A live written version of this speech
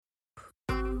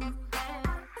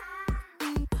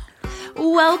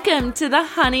Welcome to the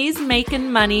Honey's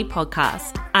Making Money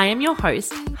podcast. I am your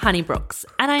host, Honey Brooks,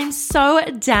 and I am so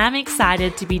damn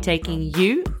excited to be taking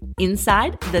you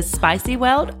inside the spicy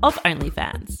world of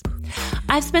OnlyFans.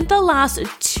 I've spent the last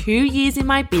 2 years in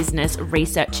my business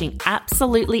researching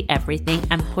absolutely everything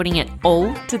and putting it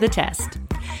all to the test.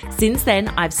 Since then,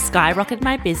 I've skyrocketed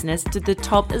my business to the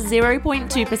top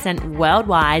 0.2%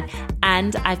 worldwide,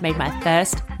 and I've made my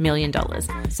first $1 million.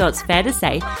 So it's fair to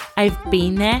say I've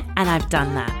been there and I've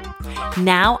done that.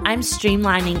 Now I'm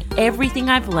streamlining everything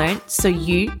I've learned so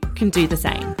you can do the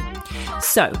same.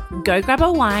 So go grab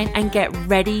a wine and get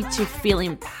ready to feel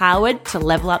empowered to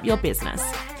level up your business.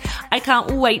 I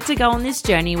can't wait to go on this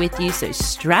journey with you, so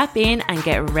strap in and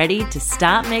get ready to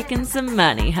start making some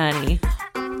money, honey.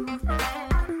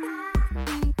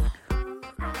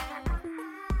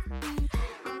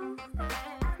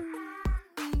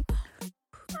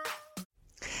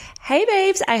 Hey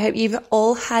babes, I hope you've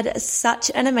all had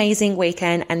such an amazing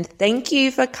weekend, and thank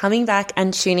you for coming back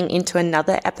and tuning into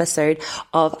another episode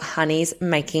of Honey's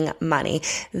Making Money.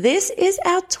 This is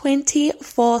our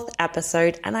 24th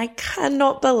episode and I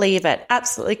cannot believe it.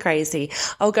 Absolutely crazy.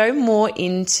 I'll go more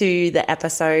into the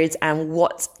episodes and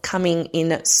what's coming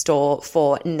in store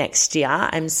for next year.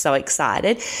 I'm so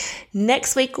excited.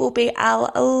 Next week will be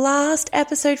our last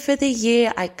episode for the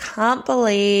year. I can't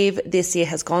believe this year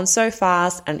has gone so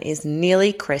fast and is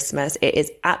nearly Christmas. It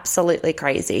is absolutely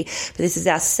crazy. But this is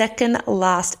our second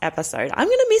last episode. I'm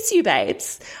going to miss you,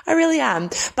 babes. I really am.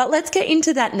 But let's get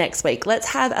into that next week. Let's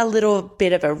have a little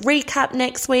bit of a recap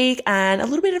next week and a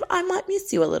little bit of I might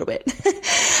miss you a little bit.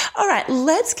 All right,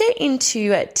 let's get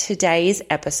into today's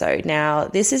episode. Now,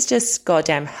 this is just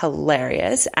goddamn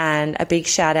hilarious, and a big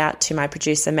shout out to my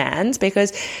producer, Mans,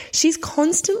 because she's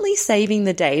constantly saving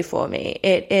the day for me.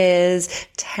 It is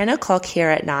 10 o'clock here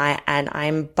at night and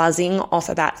I'm buzzing off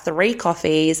about 3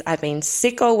 coffees. I've been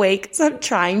sick all week, so I'm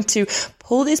trying to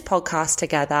pull this podcast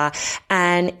together,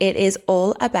 and it is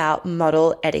all about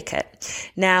model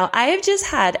etiquette. Now, I have just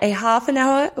had a half an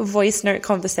hour voice note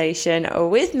conversation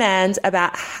with Mans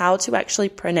about how to actually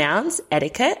pronounce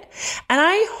etiquette, and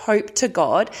I hope to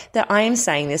God that I am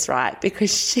saying this right,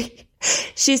 because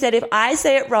she said if I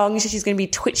say it wrong, she's going to be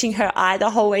twitching her eye the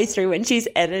whole way through when she's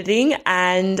editing,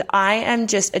 and I am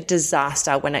just a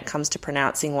disaster when it comes to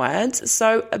pronouncing words.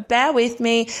 So bear with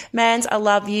me. Mans, I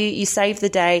love you. You saved the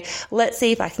day. Let's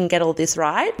see if I can get all this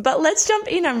right. But let's jump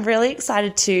in. I'm really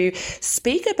excited to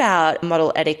speak about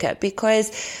model etiquette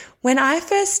because when I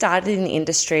first started in the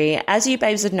industry, as you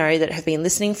babes would know that have been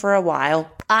listening for a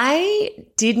while, I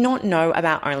did not know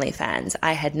about OnlyFans.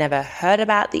 I had never heard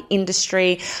about the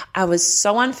industry. I was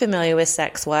so unfamiliar with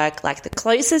sex work. Like, the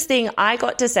closest thing I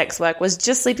got to sex work was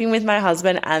just sleeping with my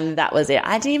husband, and that was it.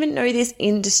 I didn't even know this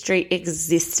industry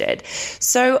existed.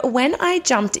 So when I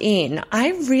jumped in, I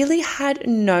really had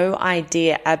no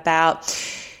idea about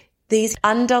these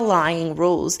underlying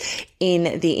rules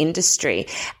in the industry.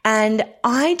 And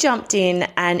I jumped in,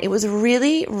 and it was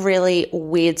really, really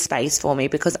weird space for me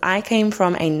because I came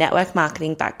from a network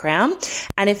marketing background.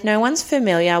 And if no one's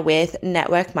familiar with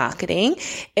network marketing,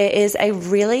 it is a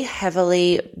really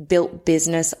heavily built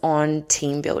business on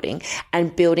team building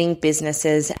and building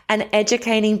businesses and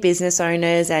educating business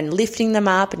owners and lifting them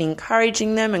up and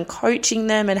encouraging them and coaching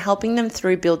them and helping them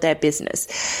through build their business.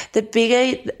 The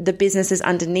bigger the businesses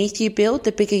underneath you build,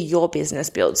 the bigger your business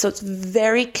builds. So it's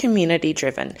very community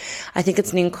driven. I think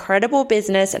it's an incredible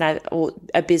business or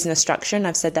a business structure, and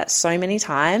I've said that so many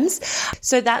times.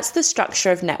 So that's the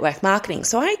structure of network marketing.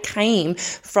 So I came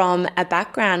from a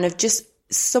background of just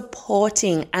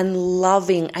supporting and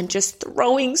loving and just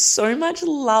throwing so much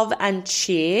love and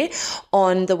cheer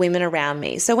on the women around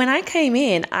me. So when I came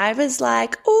in, I was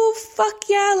like, oh, fuck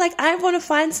yeah. Like, I want to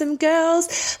find some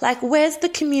girls. Like, where's the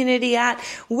community at?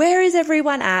 Where is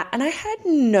everyone at? And I had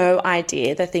no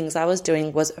idea the things I was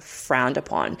doing was frowned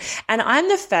upon. And I'm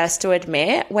the first to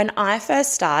admit, when I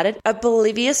first started,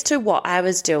 oblivious to what I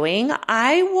was doing,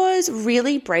 I was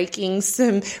really breaking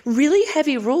some really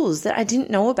heavy rules that I didn't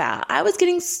know about. I was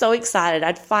getting so excited.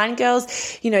 I'd find girls,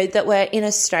 that were in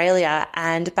Australia.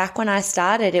 And back when I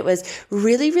started, it was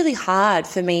really, really hard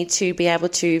for me to be able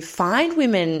to find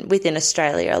women within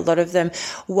Australia. A lot of them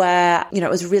were, it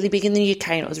was really big in the UK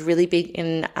and it was really big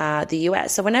in the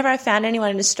US. So whenever I found anyone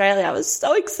in Australia, I was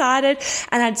so excited,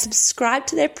 and I'd subscribe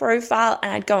to their profile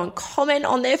and I'd go and comment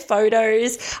on their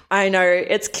photos. I know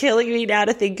it's killing me now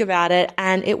to think about it.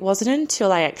 And it wasn't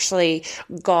until I actually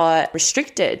got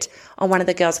restricted on one of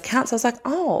the girls' accounts, I was like,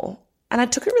 oh, and I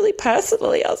took it really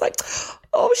personally. I was like,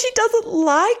 oh, she doesn't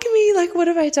like me. Like, what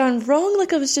have I done wrong?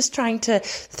 Like, I was just trying to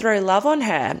throw love on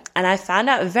her. And I found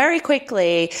out very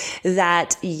quickly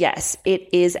that yes, it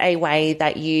is a way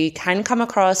that you can come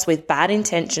across with bad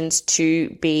intentions to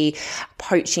be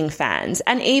poaching fans.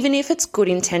 And even if it's good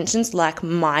intentions like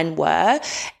mine were,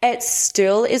 it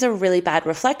still is a really bad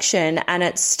reflection, and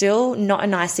it's still not a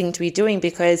nice thing to be doing,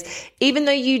 because even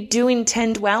though you do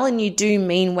intend well and you do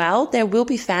mean well, there will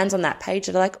be fans on that page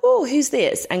that are like, oh, who's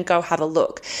this? And go have a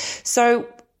look. So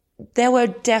there were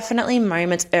definitely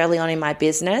moments early on in my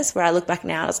business where I look back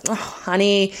now and I was, oh,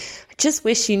 honey, I just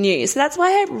wish you knew. So that's why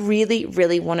I really,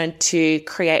 really wanted to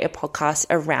create a podcast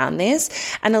around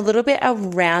this, and a little bit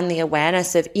around the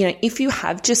awareness of, if you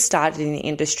have just started in the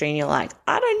industry and you're like,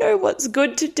 I don't know what's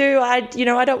good to do. I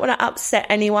don't want to upset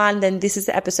anyone. Then this is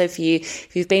the episode for you.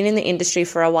 If you've been in the industry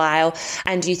for a while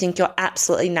and you think you're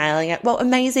absolutely nailing it, well,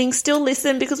 amazing. Still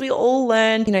listen, because we all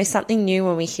learn, something new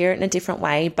when we hear it in a different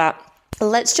way. But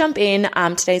let's jump in.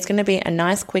 Today's going to be a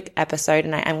nice quick episode,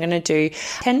 and I am going to do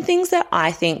 10 things that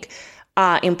I think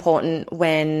are important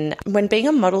when being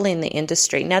a model in the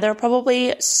industry. Now, there are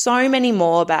probably so many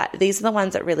more, but these are the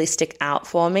ones that really stick out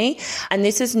for me. And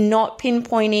this is not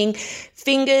pinpointing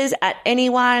fingers at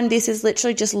anyone. This is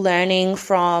literally just learning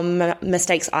from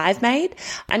mistakes I've made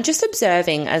and just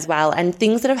observing as well, and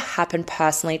things that have happened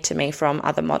personally to me from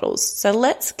other models. So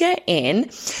let's get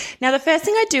in. Now, the first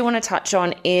thing I do want to touch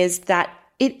on is that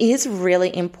it is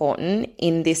really important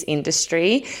in this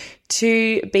industry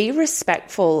to be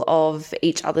respectful of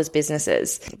each other's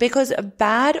businesses, because a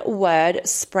bad word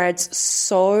spreads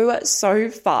so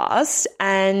fast.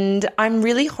 And I'm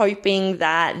really hoping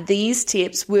that these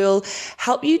tips will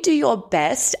help you do your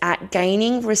best at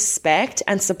gaining respect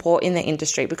and support in the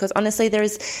industry, because honestly, there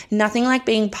is nothing like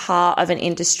being part of an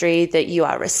industry that you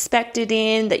are respected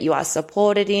in, that you are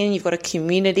supported in, you've got a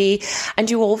community,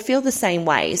 and you all feel the same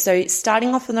way. So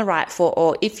starting off on the right foot,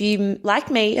 or if you,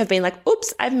 like me, have been like,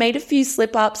 oops, I've made a few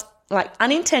slip ups, like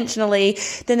unintentionally,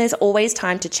 then there's always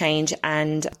time to change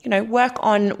and, work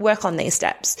on these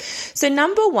steps. So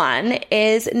number one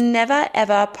is never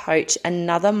ever poach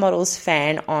another model's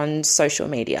fan on social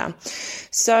media.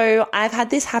 So I've had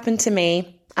this happen to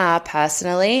me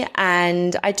personally,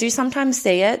 and I do sometimes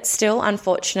see it still,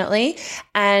 unfortunately.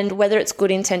 And whether it's good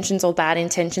intentions or bad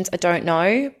intentions, I don't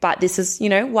know, but this is,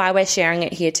 why we're sharing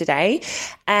it here today.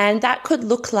 And that could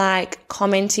look like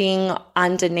commenting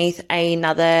underneath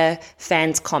another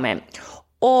fan's comment,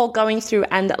 or going through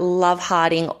and love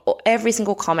hearting every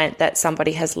single comment that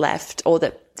somebody has left or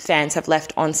that fans have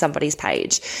left on somebody's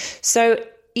page. So,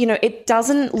 it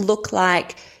doesn't look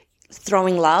like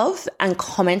throwing love and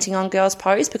commenting on girls'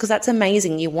 posts, because that's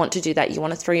amazing. You want to do that. You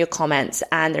want to throw your comments,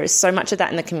 and there is so much of that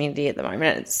in the community at the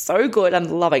moment. It's so good. I'm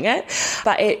loving it.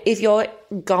 But if you're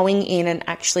going in and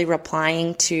actually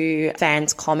replying to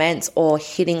fans' comments, or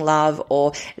hitting love,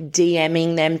 or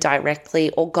DMing them directly,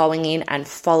 or going in and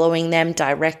following them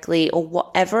directly, or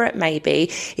whatever it may be,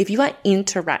 if you are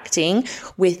interacting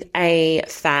with a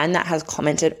fan that has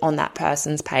commented on that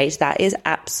person's page, that is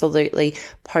absolutely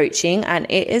poaching, and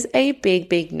it is a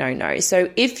big no-no. So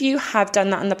if you have done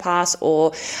that in the past,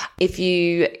 or if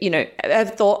you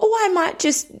have thought, I might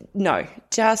just no.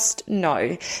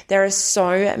 There are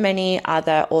so many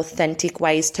other authentic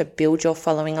ways to build your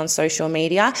following on social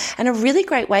media. And a really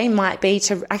great way might be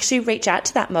to actually reach out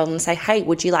to that model and say, hey,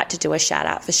 would you like to do a shout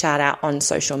out on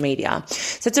social media?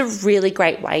 So it's a really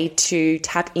great way to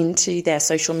tap into their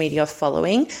social media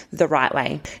following the right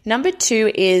way. Number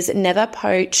two is never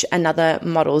poach another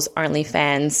model's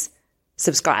OnlyFans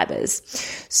subscribers.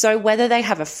 So whether they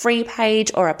have a free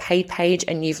page or a paid page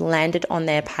and you've landed on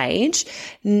their page,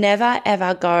 never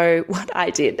ever go, what I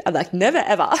did. I'm like, never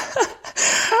ever.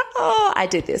 Oh, I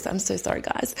did this. I'm so sorry,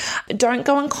 guys. Don't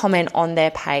go and comment on their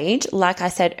page. Like I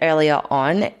said earlier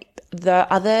on, the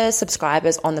other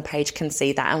subscribers on the page can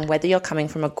see that, and whether you're coming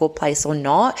from a good place or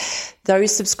not,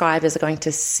 those subscribers are going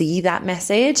to see that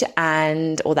message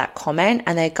or that comment,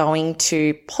 and they're going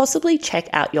to possibly check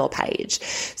out your page.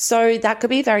 So that could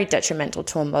be very detrimental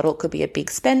to a model. It could be a big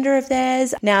spender of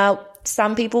theirs. Now,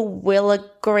 some people will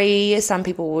agree, some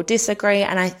people will disagree,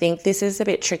 and I think this is a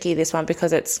bit tricky, this one,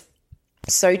 because it's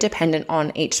so dependent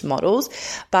on each model's,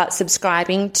 but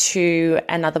subscribing to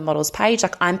another model's page,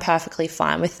 like I'm perfectly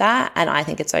fine with that. And I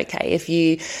think it's okay.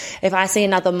 If I see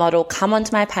another model come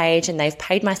onto my page and they've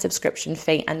paid my subscription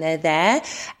fee and they're there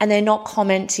and they're not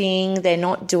commenting, they're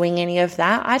not doing any of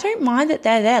that, I don't mind that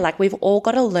they're there. Like, we've all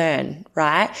got to learn,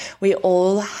 right? We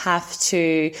all have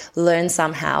to learn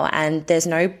somehow, and there's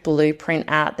no blueprint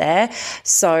out there.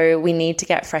 So we need to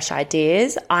get fresh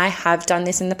ideas. I have done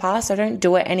this in the past. I don't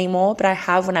do it anymore, but I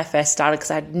have when I first started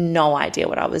because I had no idea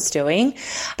what I was doing.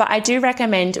 But I do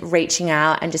recommend reaching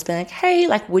out and just being like, hey,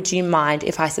 like, would you mind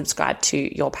if I subscribe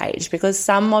to your page? Because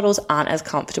some models aren't as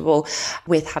comfortable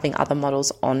with having other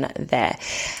models on there.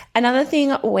 Another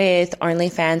thing with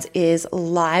OnlyFans is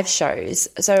live shows.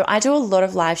 So I do a lot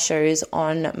of live shows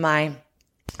on my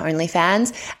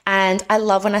OnlyFans, and I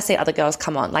love when I see other girls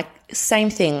come on. Like, same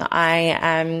thing.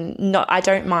 I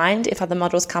don't mind if other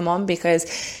models come on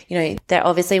because, you know, they're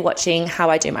obviously watching how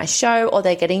I do my show, or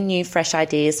they're getting new, fresh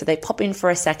ideas. So they pop in for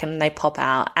a second and they pop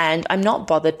out, and I'm not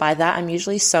bothered by that. I'm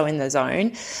usually so in the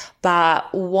zone.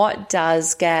 But what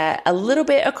does get a little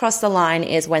bit across the line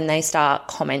is when they start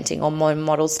commenting, or more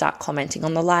models start commenting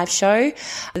on the live show.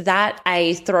 That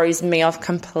throws me off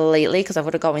completely because I've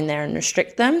got to go in there and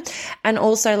restrict them. And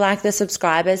also, like, the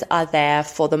subscribers are there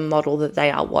for the model that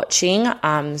they are watching.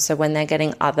 So when they're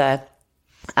getting other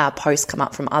posts come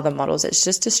up from other models, it's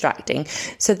just distracting.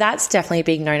 So that's definitely a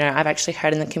big no-no. I've actually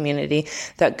heard in the community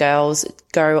that girls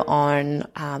go on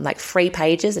like free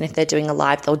pages, and if they're doing a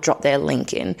live, they'll drop their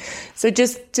link in. So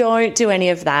just don't do any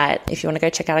of that. If you want to go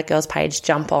check out a girl's page,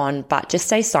 jump on, but just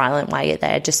stay silent while you're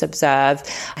there. Just observe,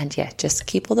 and just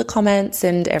keep all the comments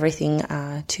and everything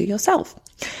to yourself.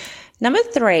 Number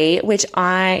 3,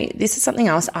 this is something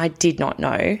else I did not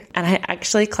know, and I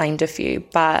actually claimed a few,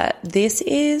 but this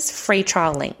is free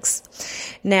trial links.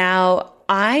 Now,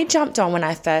 I jumped on when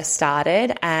I first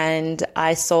started, and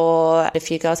I saw a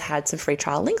few girls had some free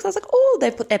trial links. I was like, oh, they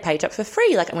put their page up for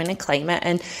free. Like, I'm going to claim it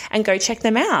and go check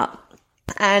them out.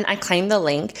 And I claimed the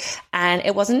link, and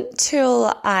it wasn't until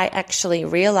I actually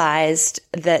realized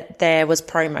that there was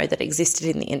promo that existed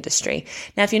in the industry.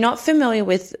 Now, if you're not familiar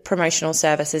with promotional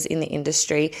services in the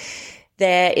industry,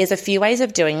 there is a few ways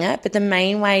of doing it, but the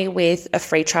main way with a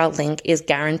free trial link is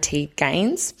guaranteed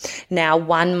gains. Now,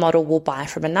 one model will buy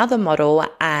from another model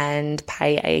and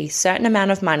pay a certain amount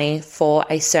of money for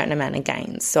a certain amount of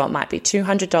gains. So it might be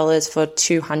 $200 for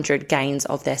 200 gains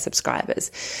of their subscribers.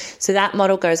 So that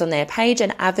model goes on their page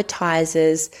and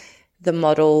advertises the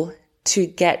model to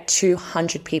get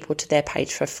 200 people to their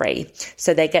page for free.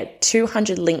 So they get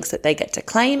 200 links that they get to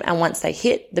claim, and once they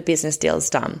hit, the business deal is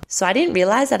done. So I didn't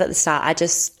realize that at the start. I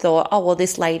just thought, oh, well,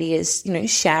 this lady is,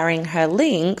 sharing her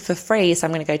link for free, so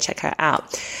I'm going to go check her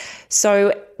out.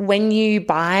 So when you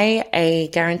buy a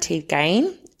guaranteed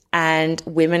gain and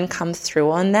women come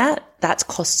through on that, that's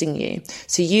costing you.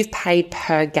 So you've paid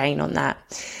per gain on that.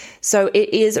 So it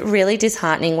is really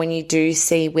disheartening when you do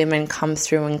see women come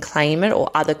through and claim it, or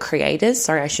other creators.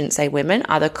 Sorry, I shouldn't say women.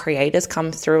 Other creators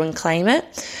come through and claim it,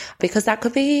 because that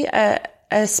could be a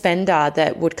spender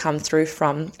that would come through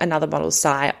from another model's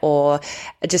site or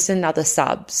just another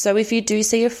sub. So if you do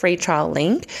see a free trial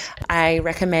link, I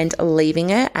recommend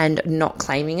leaving it and not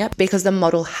claiming it, because the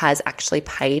model has actually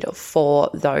paid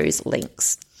for those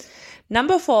links.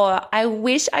 Number 4, I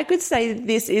wish I could say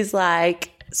this is like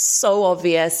so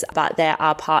obvious, but there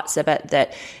are parts of it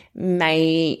that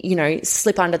may,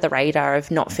 slip under the radar of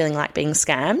not feeling like being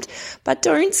scammed. But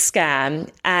don't scam.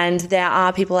 And there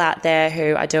are people out there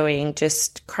who are doing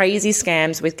just crazy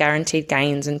scams with guaranteed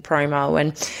gains and promo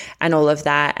and all of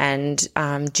that, and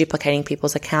duplicating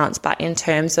people's accounts. But in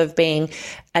terms of being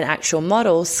an actual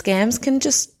model, scams can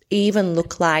just even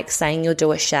look like saying you'll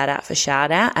do a shout out for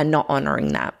shout out and not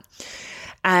honoring that.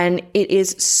 And it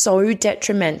is so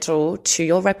detrimental to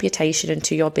your reputation and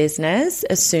to your business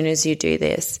as soon as you do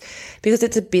this, because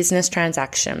it's a business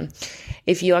transaction.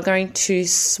 If you are going to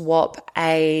swap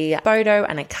a photo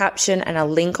and a caption and a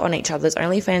link on each other's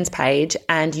OnlyFans page,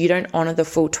 and you don't honor the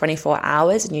full 24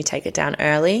 hours and you take it down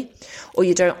early, or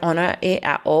you don't honor it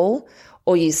at all,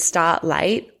 or you start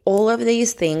late, all of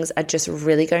these things are just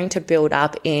really going to build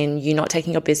up in you not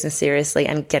taking your business seriously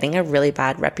and getting a really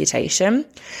bad reputation.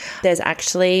 There's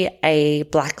actually a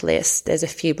blacklist. There's a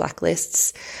few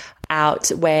blacklists out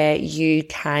where you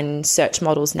can search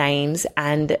models' names,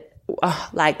 and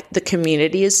the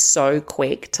community is so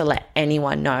quick to let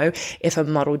anyone know if a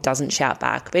model doesn't shout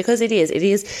back, because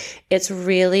it's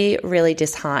really, really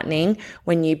disheartening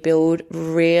when you build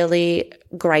really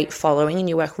great following and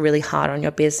you work really hard on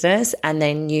your business, and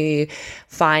then you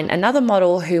find another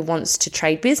model who wants to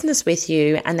trade business with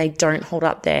you and they don't hold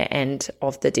up their end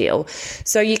of the deal.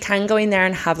 So you can go in there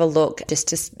and have a look, just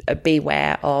to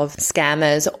beware of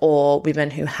scammers or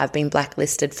women who have been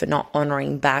blacklisted for not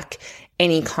honoring back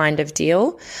any kind of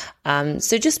deal.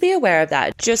 So just be aware of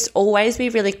that. Just always be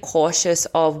really cautious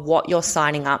of what you're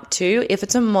signing up to. If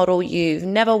it's a model you've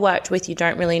never worked with, you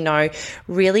don't really know,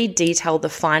 really detail the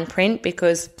fine print,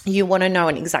 because you want to know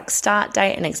an exact start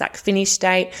date, an exact finish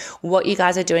date, what you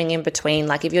guys are doing in between.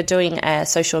 Like if you're doing a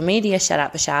social media shout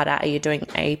out, are you doing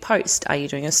a post? Are you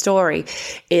doing a story?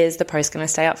 Is the post going to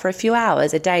stay up for a few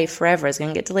hours, a day, forever? Is it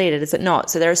going to get deleted? Is it not?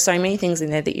 So there are so many things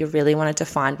in there that you really want to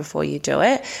define before you do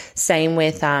it. Same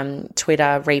with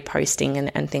Twitter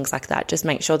reposting and things like that. Just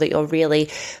make sure that you're really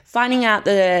finding out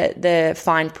the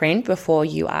fine print before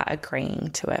you are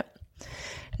agreeing to it.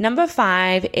 Number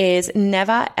 5 is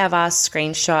never ever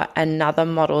screenshot another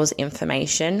model's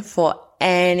information for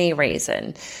any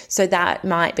reason. So that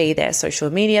might be their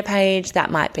social media page, that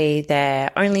might be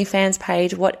their OnlyFans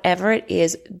page, whatever it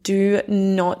is, do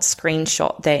not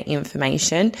screenshot their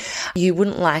information. You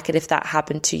wouldn't like it if that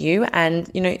happened to you.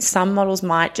 And, some models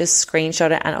might just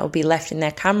screenshot it and it'll be left in their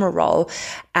camera roll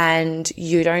and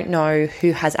you don't know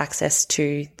who has access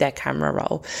to their camera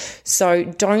roll. So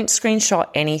don't screenshot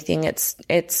anything.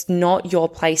 It's not your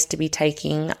place to be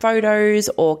taking photos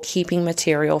or keeping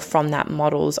material from that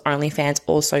model's OnlyFans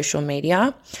or social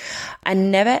media.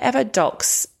 And never ever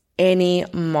dox any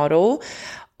model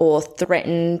or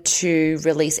threaten to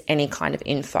release any kind of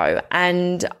info.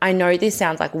 And I know this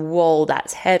sounds like, whoa,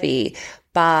 that's heavy,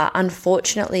 but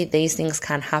unfortunately these things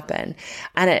can happen.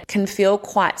 And it can feel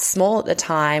quite small at the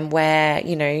time where,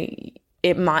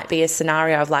 it might be a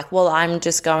scenario of like, well, I'm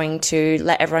just going to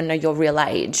let everyone know your real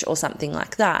age or something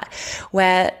like that,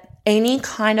 where any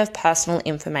kind of personal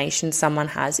information someone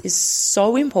has is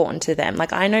so important to them.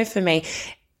 Like I know for me,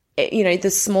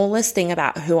 the smallest thing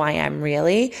about who I am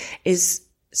really is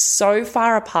so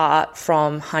far apart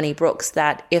from Honeybrooks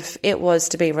that if it was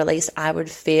to be released, I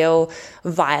would feel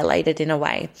violated in a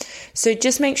way. So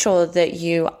just make sure that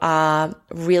you are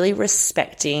really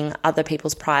respecting other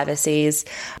people's privacies.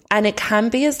 And it can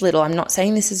be as little, I'm not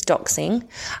saying this is doxing,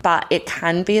 but it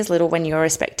can be as little when you're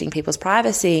respecting people's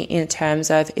privacy in terms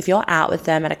of if you're out with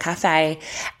them at a cafe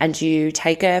and you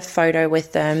take a photo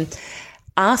with them,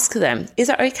 ask them, is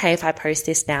it okay if I post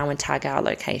this now and tag our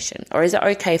location? Or is it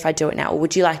okay if I do it now? Or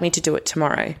would you like me to do it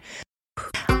tomorrow?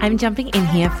 I'm jumping in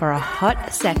here for a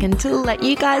hot second to let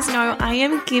you guys know I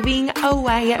am giving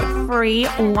away free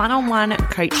one-on-one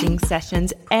coaching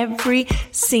sessions every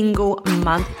single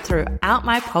month throughout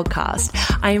my podcast.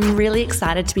 I'm really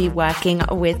excited to be working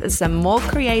with some more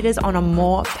creators on a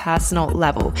more personal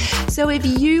level. So if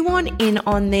you want in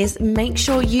on this, make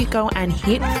sure you go and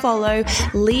hit follow,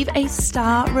 leave a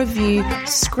star review,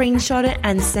 screenshot it,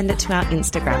 and send it to our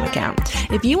Instagram account.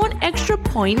 If you want extra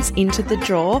points into the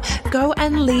draw, go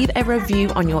and leave a review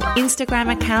on your Instagram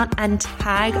account and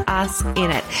tag us in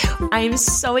it. I am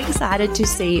so excited to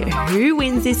see who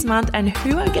wins this month and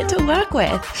who I get to work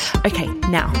with. Okay,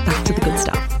 now back to the good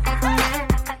stuff.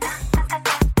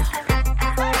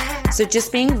 So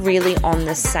just being really on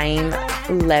the same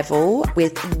level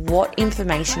with what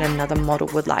information another model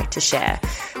would like to share,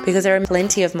 because there are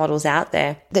plenty of models out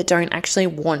there that don't actually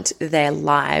want their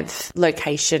live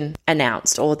location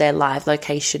announced or their live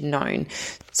location known.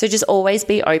 So just always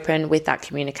be open with that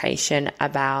communication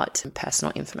about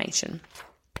personal information.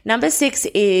 Number 6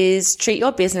 is treat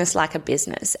your business like a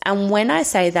business. And when I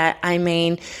say that, I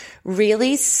mean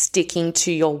really sticking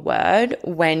to your word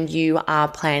when you are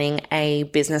planning a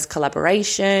business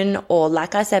collaboration or,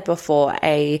 like I said before,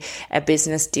 a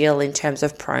business deal in terms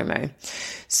of promo.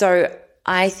 So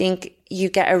I think you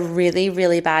get a really,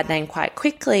 really bad name quite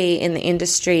quickly in the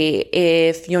industry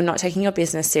if you're not taking your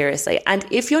business seriously. And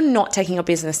if you're not taking your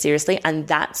business seriously and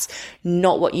that's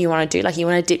not what you want to do, like you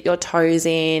want to dip your toes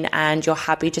in and you're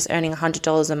happy just earning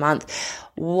 $100 a month,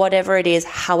 whatever it is,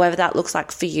 however that looks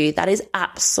like for you, that is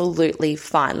absolutely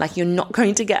fine. Like you're not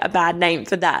going to get a bad name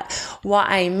for that. What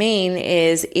I mean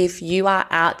is if you are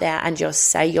out there and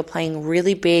you're playing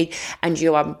really big and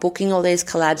you are booking all these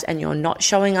collabs and you're not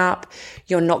showing up,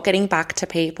 you're not getting back to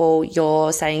people,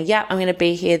 you're saying, yeah, I'm going to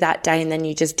be here that day, and then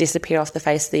you just disappear off the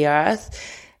face of the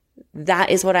earth.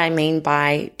 That is what I mean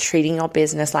by treating your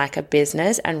business like a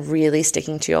business and really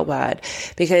sticking to your word,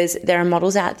 because there are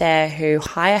models out there who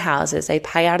hire houses. They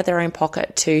pay out of their own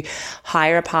pocket to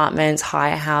hire apartments,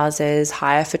 hire houses,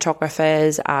 hire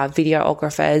photographers,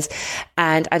 videographers.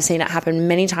 And I've seen it happen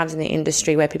many times in the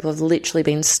industry where people have literally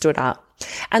been stood up.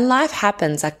 And life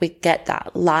happens, like we get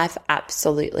that. Life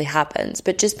absolutely happens,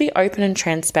 but just be open and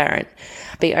transparent.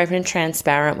 Be open and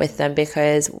transparent with them,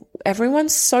 because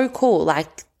everyone's so cool. Like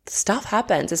stuff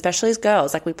happens, especially as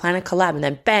girls. Like we plan a collab and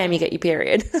then bam, you get your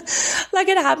period. Like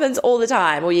it happens all the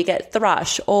time, or you get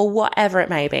thrush or whatever it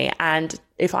may be. And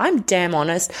if I'm damn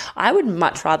honest, I would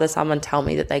much rather someone tell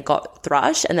me that they got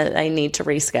thrush and that they need to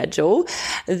reschedule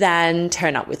than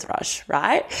turn up with thrush,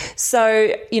 right?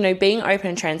 So, being open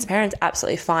and transparent is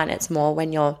absolutely fine. It's more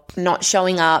when you're not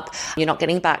showing up, you're not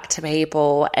getting back to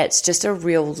people. It's just a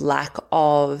real lack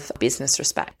of business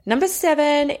respect. Number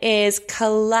 7 is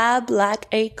collab like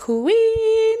a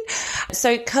queen.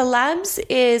 So collabs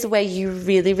is where you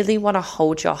really, really want to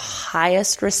hold your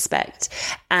highest respect,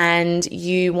 and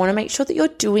you want to make sure that you're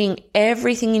doing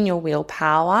everything in your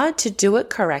willpower to do it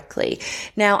correctly.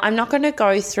 Now, I'm not going to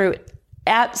go through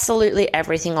absolutely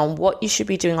everything on what you should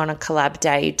be doing on a collab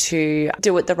day to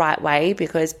do it the right way,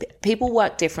 because people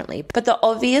work differently. But the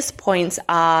obvious points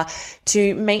are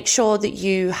to make sure that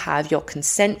you have your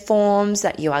consent forms,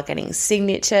 that you are getting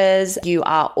signatures, you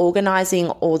are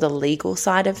organizing all the legal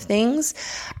side of things,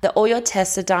 that all your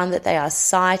tests are done, that they are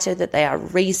cited, that they are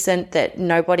recent, that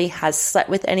nobody has slept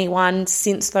with anyone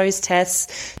since those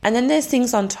tests. And then there's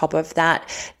things on top of that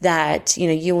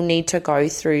you'll need to go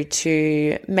through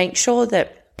to make sure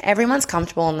that everyone's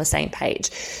comfortable on the same page.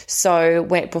 So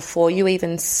before you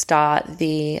even start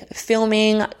the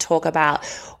filming, talk about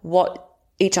what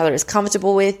each other is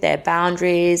comfortable with, their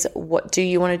boundaries, what do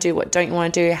you want to do, what don't you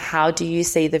want to do, how do you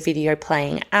see the video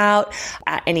playing out.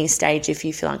 At any stage, if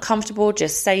you feel uncomfortable,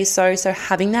 just say so. So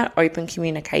having that open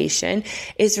communication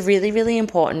is really, really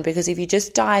important, because if you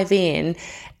just dive in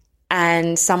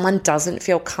and someone doesn't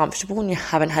feel comfortable and you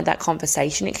haven't had that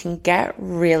conversation, it can get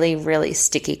really, really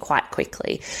sticky quite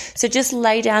quickly. So just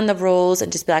lay down the rules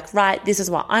and just be like, right, this is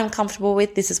what I'm comfortable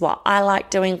with. This is what I like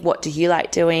doing. What do you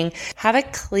like doing? Have a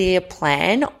clear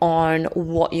plan on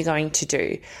what you're going to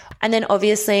do. And then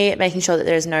obviously making sure that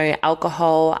there's no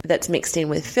alcohol that's mixed in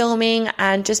with filming,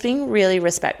 and just being really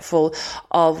respectful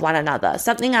of one another.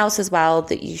 Something else as well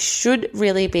that you should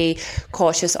really be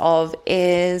cautious of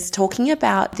is talking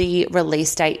about the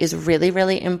release date is really,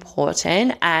 really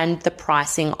important, and the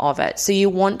pricing of it. So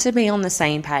you want to be on the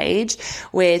same page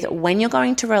with when you're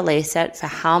going to release it, for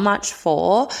how much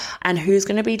for, and who's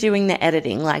going to be doing the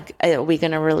editing. Like, are we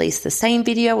going to release the same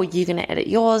video? Are you going to edit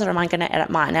yours, or am I going to edit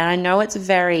mine? And I know it's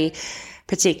very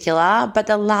particular, but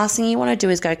the last thing you want to do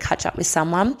is go catch up with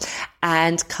someone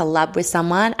and collab with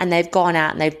someone, and they've gone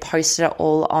out and they've posted it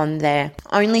all on their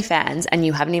OnlyFans, and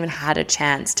you haven't even had a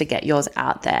chance to get yours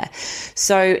out there.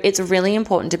 So it's really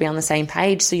important to be on the same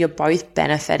page, so you're both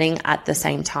benefiting at the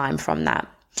same time from that.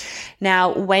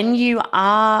 Now, when you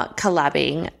are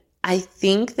collabing, I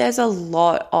think there's a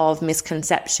lot of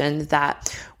misconception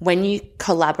that when you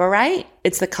collaborate,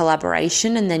 it's the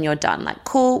collaboration and then you're done. Like,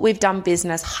 cool, we've done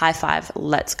business, high five,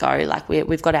 let's go. Like,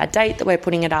 we've got our date that we're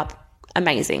putting it up,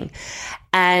 amazing.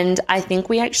 And I think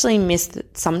we actually miss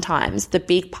sometimes the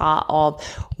big part of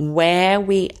where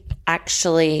we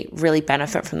actually really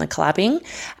benefit from the collabing,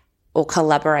 or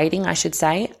collaborating, I should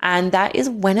say. And that is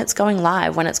when it's going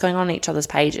live, when it's going on each other's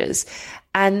pages.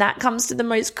 And that comes to the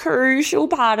most crucial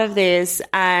part of this.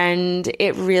 And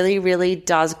it really, really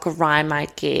does grind my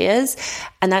gears.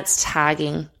 And that's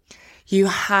tagging. You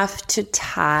have to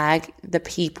tag the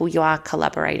people you are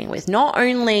collaborating with. Not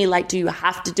only do you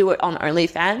have to do it on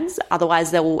OnlyFans,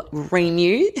 otherwise they will ream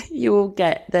you. You will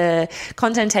get the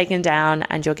content taken down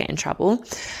and you'll get in trouble.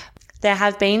 There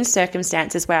have been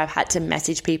circumstances where I've had to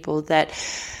message people that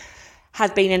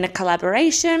have been in a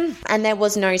collaboration and there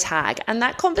was no tag. And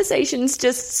that conversation's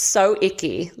just so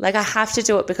icky. Like, I have to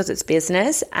do it because it's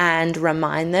business and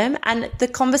remind them. And the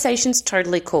conversation's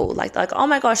totally cool. Like, oh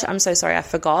my gosh, I'm so sorry, I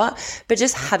forgot. But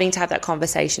just having to have that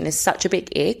conversation is such a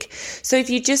big ick. So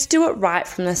if you just do it right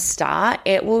from the start,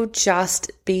 it will just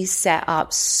be set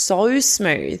up so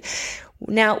smooth.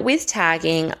 Now, with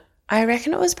tagging, I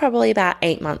reckon it was probably about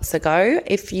 8 months ago.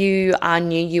 If you are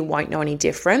new, you won't know any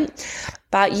different.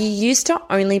 But you used to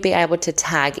only be able to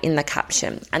tag in the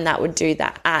caption, and that would do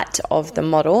the @ of the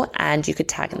model, and you could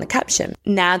tag in the caption.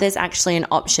 Now there's actually an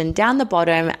option down the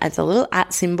bottom as a little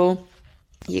 @ symbol.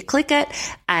 You click it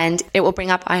and it will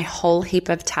bring up a whole heap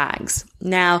of tags.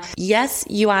 Now, yes,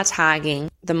 you are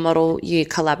tagging the model you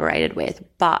collaborated with,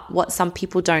 but what some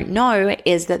people don't know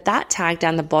is that that tag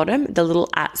down the bottom, the little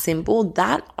 @ symbol,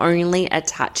 that only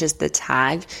attaches the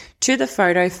tag to the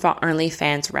photo for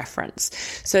OnlyFans reference.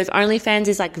 So if OnlyFans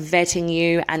is vetting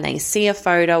you and they see a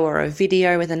photo or a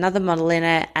video with another model in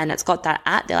it and it's got that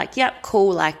 @ they're like, yep,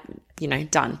 cool,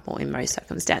 done, or in most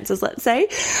circumstances, let's say,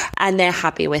 and they're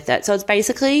happy with it. So it's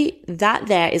basically that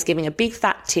there is giving a big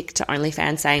fat tick to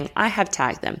OnlyFans saying, I have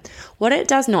tagged them. What it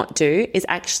does not do is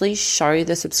actually show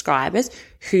the subscribers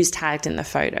who's tagged in the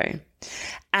photo.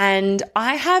 And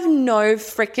I have no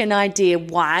freaking idea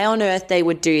why on earth they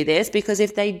would do this, because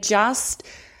if they just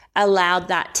allowed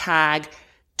that tag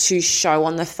to show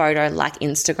on the photo like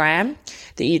Instagram,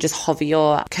 that you just hover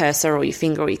your cursor or your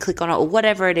finger or you click on it or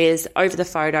whatever it is over the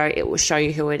photo, it will show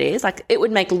you who it is. Like, it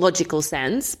would make logical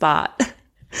sense, but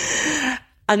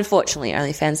unfortunately,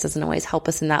 OnlyFans doesn't always help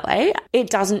us in that way. It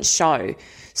doesn't show.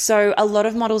 So a lot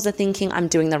of models are thinking, I'm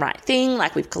doing the right thing,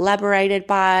 like we've collaborated,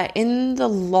 but in the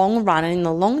long run and in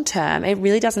the long term, it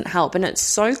really doesn't help. And it's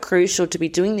so crucial to be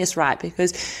doing this right,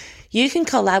 because you can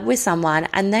collab with someone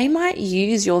and they might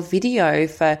use your video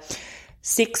for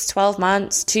 6, 12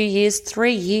 months, 2 years,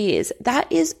 3 years. That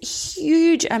is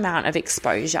huge amount of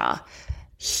exposure.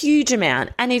 Huge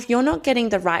amount. And if you're not getting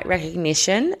the right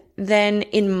recognition, then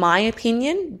in my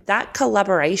opinion, that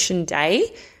collaboration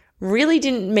day really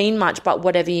didn't mean much but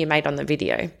whatever you made on the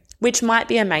video, which might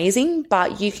be amazing,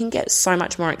 but you can get so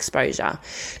much more exposure.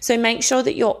 So make sure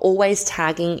that you're always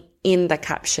tagging in the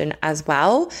caption as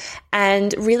well,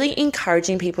 and really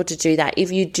encouraging people to do that.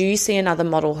 If you do see another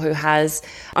model who has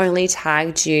only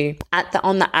tagged you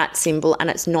on the @ symbol and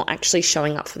it's not actually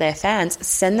showing up for their fans,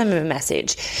 send them a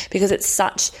message, because it's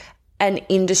such an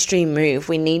industry move.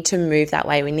 We need to move that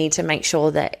way. We need to make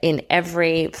sure that in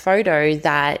every photo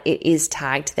that it is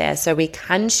tagged there, so we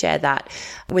can share that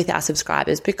with our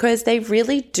subscribers, because they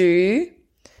really do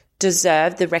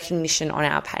deserve the recognition on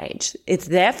our page. It's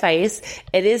their face.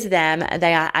 It is them.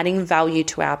 They are adding value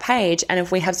to our page. And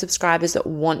if we have subscribers that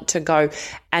want to go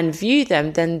and view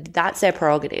them, then that's their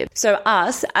prerogative. So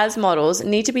us as models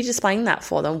need to be displaying that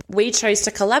for them. We chose to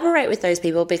collaborate with those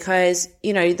people because,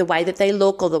 you know, the way that they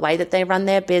look or the way that they run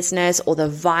their business or the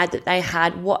vibe that they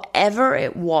had, whatever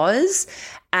it was.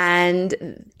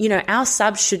 And, you know, our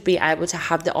subs should be able to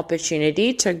have the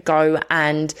opportunity to go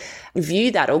and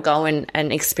view that or go and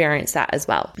experience that as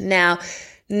well. Now,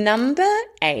 number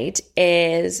 8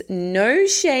 is no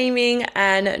shaming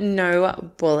and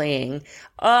no bullying.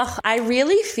 I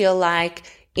really feel like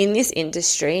in this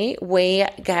industry, we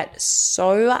get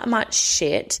so much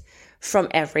shit from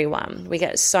everyone. We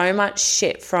get so much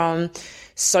shit from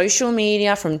social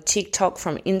media, from TikTok,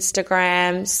 from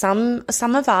Instagram.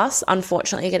 Some of us,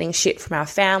 unfortunately, are getting shit from our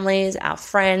families, our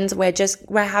friends.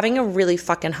 We're having a really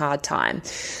fucking hard time.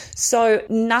 So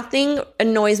nothing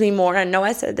annoys me more. I know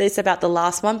I said this about the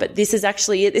last one, but this is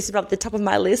actually it. This is up the top of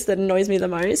my list that annoys me the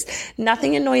most.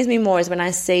 Nothing annoys me more is when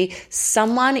I see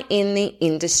someone in the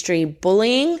industry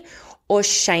bullying or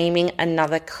shaming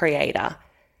another creator.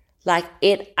 Like,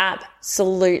 it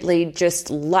absolutely just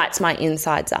lights my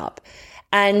insides up.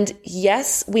 And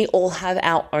yes, we all have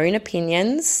our own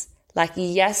opinions. Like,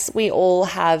 yes, we all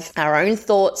have our own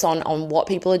thoughts on what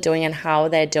people are doing and how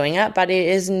they're doing it, but it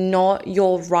is not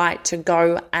your right to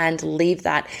go and leave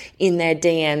that in their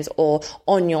DMs or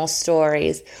on your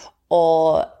stories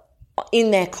or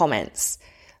in their comments.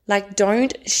 Like,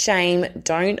 don't shame,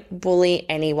 don't bully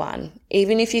anyone.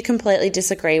 Even if you completely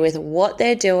disagree with what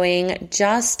they're doing,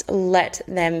 just let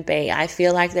them be. I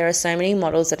feel like there are so many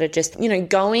models that are just, you know,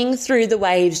 going through the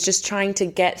waves, just trying to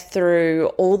get through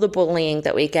all the bullying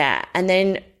that we get. And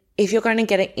then if you're going to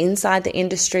get it inside the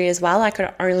industry as well, I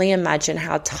could only imagine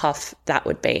how tough that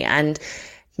would be. And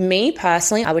me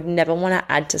personally, I would never want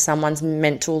to add to someone's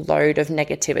mental load of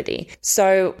negativity.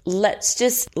 So let's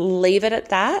just leave it at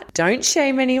that. Don't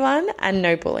shame anyone and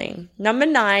no bullying. Number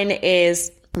 9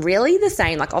 is really the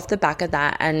same, like off the back of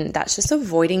that, and that's just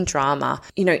avoiding drama.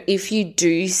 You know, if you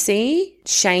do see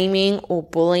shaming or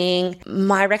bullying,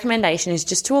 my recommendation is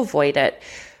just to avoid it.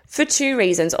 For 2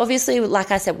 reasons. Obviously,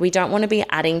 like I said, we don't want to be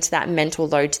adding to that mental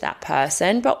load to that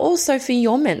person, but also for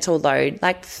your mental load.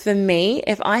 Like, for me,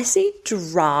 if I see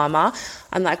drama,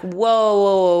 I'm like,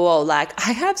 whoa. Like,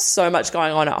 I have so much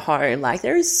going on at home. Like,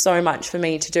 there is so much for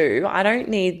me to do. I don't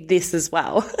need this as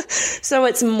well. So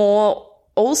it's more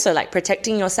also like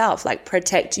protecting yourself, like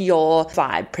protect your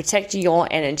vibe, protect your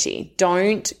energy.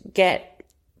 Don't get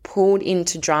pulled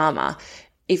into drama.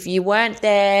 If you weren't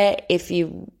there, if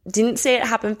you didn't see it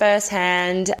happen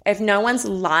firsthand, if no one's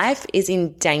life is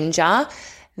in danger,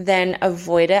 then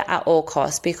avoid it at all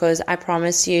costs, because I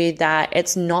promise you that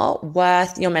it's not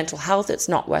worth your mental health. It's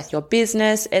not worth your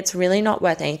business. It's really not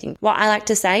worth anything. What I like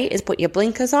to say is put your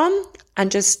blinkers on and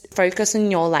just focus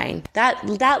on your lane.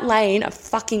 That lane I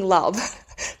fucking love.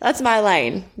 That's my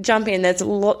lane. Jump in. There's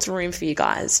lots of room for you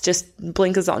guys. Just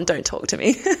blinkers on. Don't talk to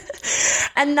me.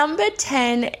 And number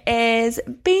 10 is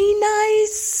be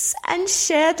nice and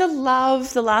share the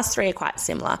love. The last 3 are quite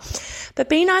similar, but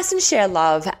be nice and share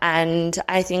love. And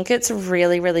I think it's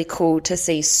really, really cool to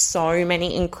see so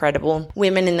many incredible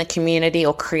women in the community,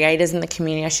 or creators in the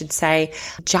community, I should say,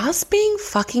 just being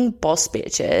fucking boss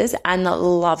bitches and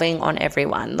loving on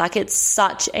everyone. Like, it's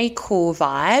such a cool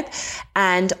vibe.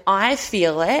 And I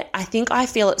feel it. I think I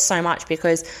feel it so much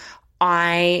because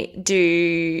I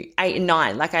do 8 and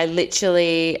 9. Like I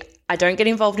don't get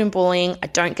involved in bullying. I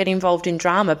don't get involved in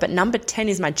drama, but number 10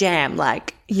 is my jam.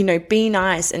 Like, be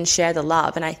nice and share the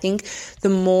love. And I think the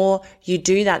more you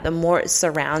do that, the more it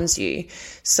surrounds you.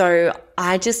 So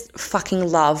I just fucking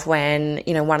love when,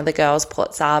 one of the girls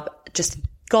puts up just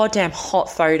goddamn hot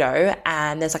photo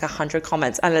and there's like 100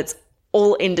 comments and it's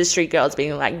all industry girls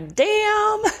being like,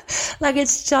 damn, like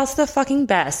it's just the fucking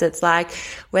best. It's like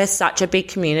we're such a big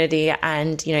community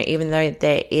and, even though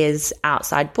there is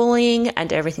outside bullying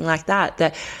and everything like that,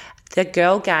 the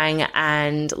girl gang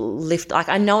and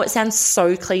I know it sounds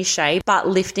so cliche, but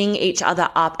lifting each other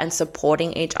up and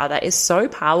supporting each other is so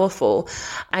powerful.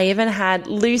 I even had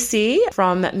Lucy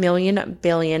from Million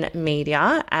Billion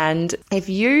Media. And if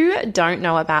you don't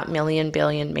know about Million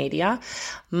Billion Media,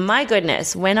 my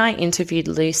goodness, when I interviewed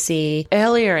Lucy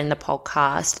earlier in the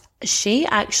podcast, she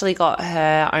actually got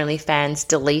her OnlyFans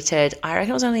deleted. I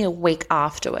reckon it was only a week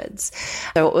afterwards.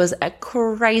 So it was a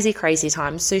crazy, crazy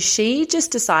time. So she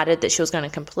just decided that she was going to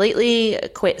completely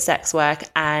quit sex work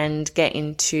and get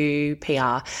into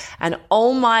PR. And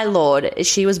oh my Lord,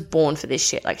 she was born for this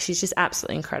shit. Like she's just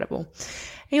absolutely incredible.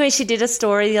 Anyway, she did a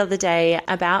story the other day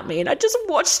about me and I just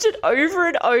watched it over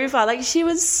and over. Like she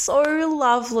was so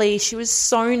lovely. She was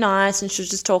so nice and she was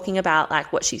just talking about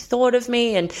like what she thought of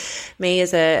me and me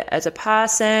as a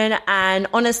person. And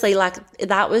honestly, like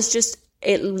that was just,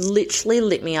 it literally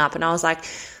lit me up. And I was like,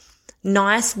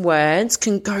 nice words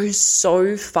can go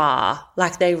so far.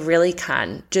 Like they really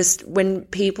can. Just when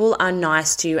people are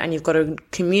nice to you and you've got a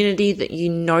community that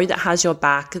that has your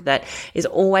back, that is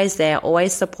always there,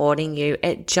 always supporting you,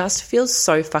 it just feels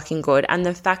so fucking good. And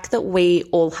the fact that we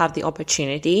all have the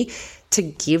opportunity to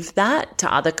give that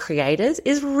to other creators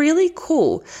is really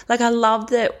cool. Like I love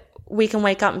that we can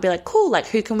wake up and be like, cool, like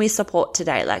who can we support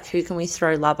today? Like who can we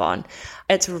throw love on?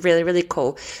 It's really, really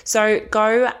cool. So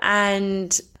go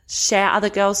and share other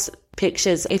girls'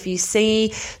 pictures. If you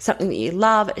see something that you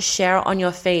love, share it on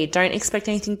your feed. Don't expect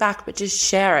anything back, but just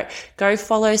share it. Go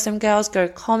follow some girls, go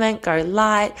comment, go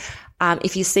like.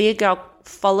 If you see a girl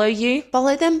follow you,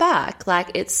 follow them back.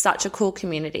 Like it's such a cool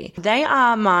community. They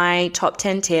are my top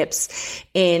 10 tips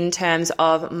in terms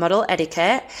of model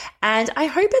etiquette. And I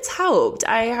hope it's helped.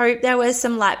 I hope there were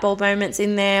some light bulb moments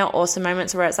in there or some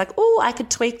moments where it's like, oh, I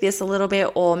could tweak this a little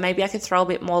bit, or maybe I could throw a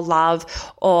bit more love,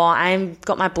 or I've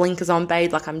got my blinkers on,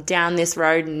 babe, like I'm down this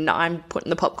road and I'm putting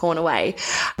the popcorn away.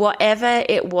 Whatever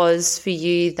it was for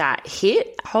you that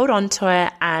hit, hold on to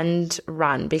it and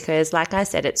run, because like I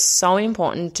said, it's so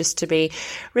important just to be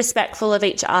respectful of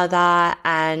each other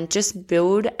and just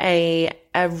build a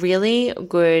really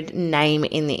good name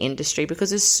in the industry,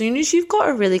 because as soon as you've got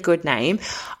a really good name,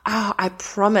 I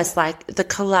promise like the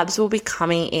collabs will be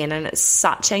coming in, and it's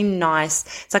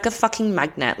like a fucking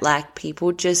magnet. Like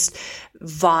people just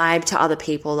vibe to other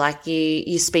people. Like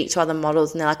you speak to other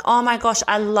models and they're like, oh my gosh,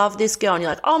 I love this girl. And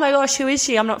you're like, oh my gosh, who is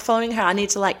she? I'm not following her. I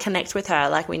need to like connect with her.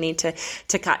 Like we need to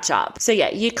catch up. So yeah,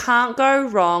 you can't go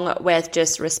wrong with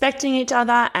just respecting each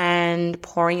other and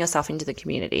pouring yourself into the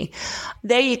community.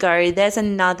 There you go. There's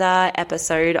another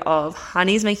episode of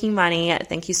Honey's Making Money.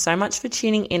 Thank you so much for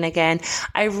tuning in again.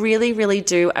 I really, really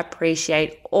do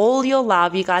appreciate all your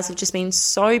love. You guys have just been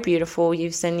so beautiful.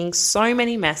 You're sending so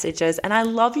many messages and I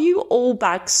love you all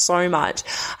back so much.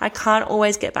 I can't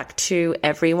always get back to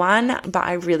everyone, but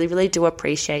I really, really do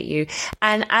appreciate you.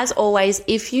 And as always,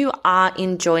 if you are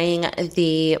enjoying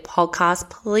the podcast,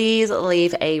 please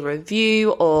leave a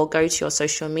review or go to your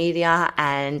social media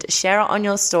and share it on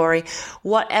your story.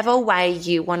 Whatever way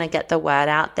you want to get the word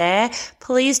out there,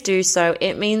 please do so.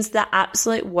 It means the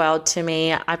absolute world to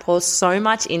me. I pour so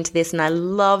much into this and I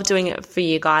love doing it for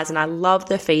you guys and I love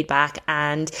the feedback,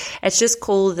 and it's just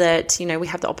cool that, we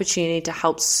have the opportunity to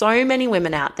help so many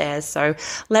women out there. So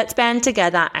let's band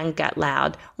together and get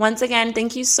loud. Once again,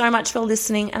 thank you so much for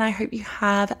listening and I hope you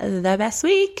have the best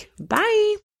week.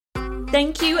 Bye.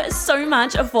 Thank you so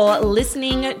much for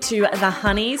listening to the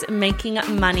Honey's Making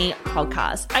Money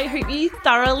podcast. I hope you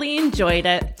thoroughly enjoyed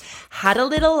it, had a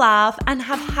little laugh, and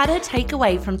have had a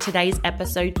takeaway from today's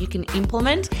episode you can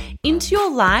implement into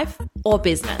your life or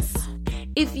business.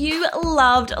 If you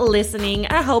loved listening,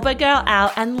 help a girl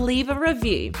out and leave a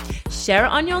review. Share it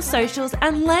on your socials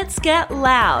and let's get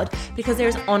loud, because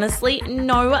there's honestly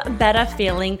no better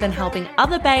feeling than helping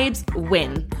other babes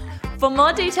win. For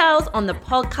more details on the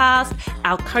podcast,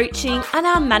 our coaching, and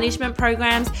our management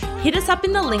programs, hit us up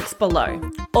in the links below.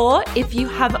 Or if you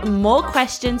have more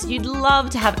questions you'd love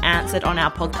to have answered on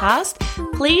our podcast,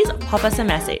 please pop us a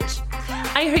message.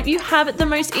 I hope you have the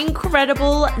most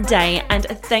incredible day, and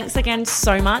thanks again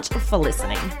so much for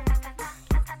listening.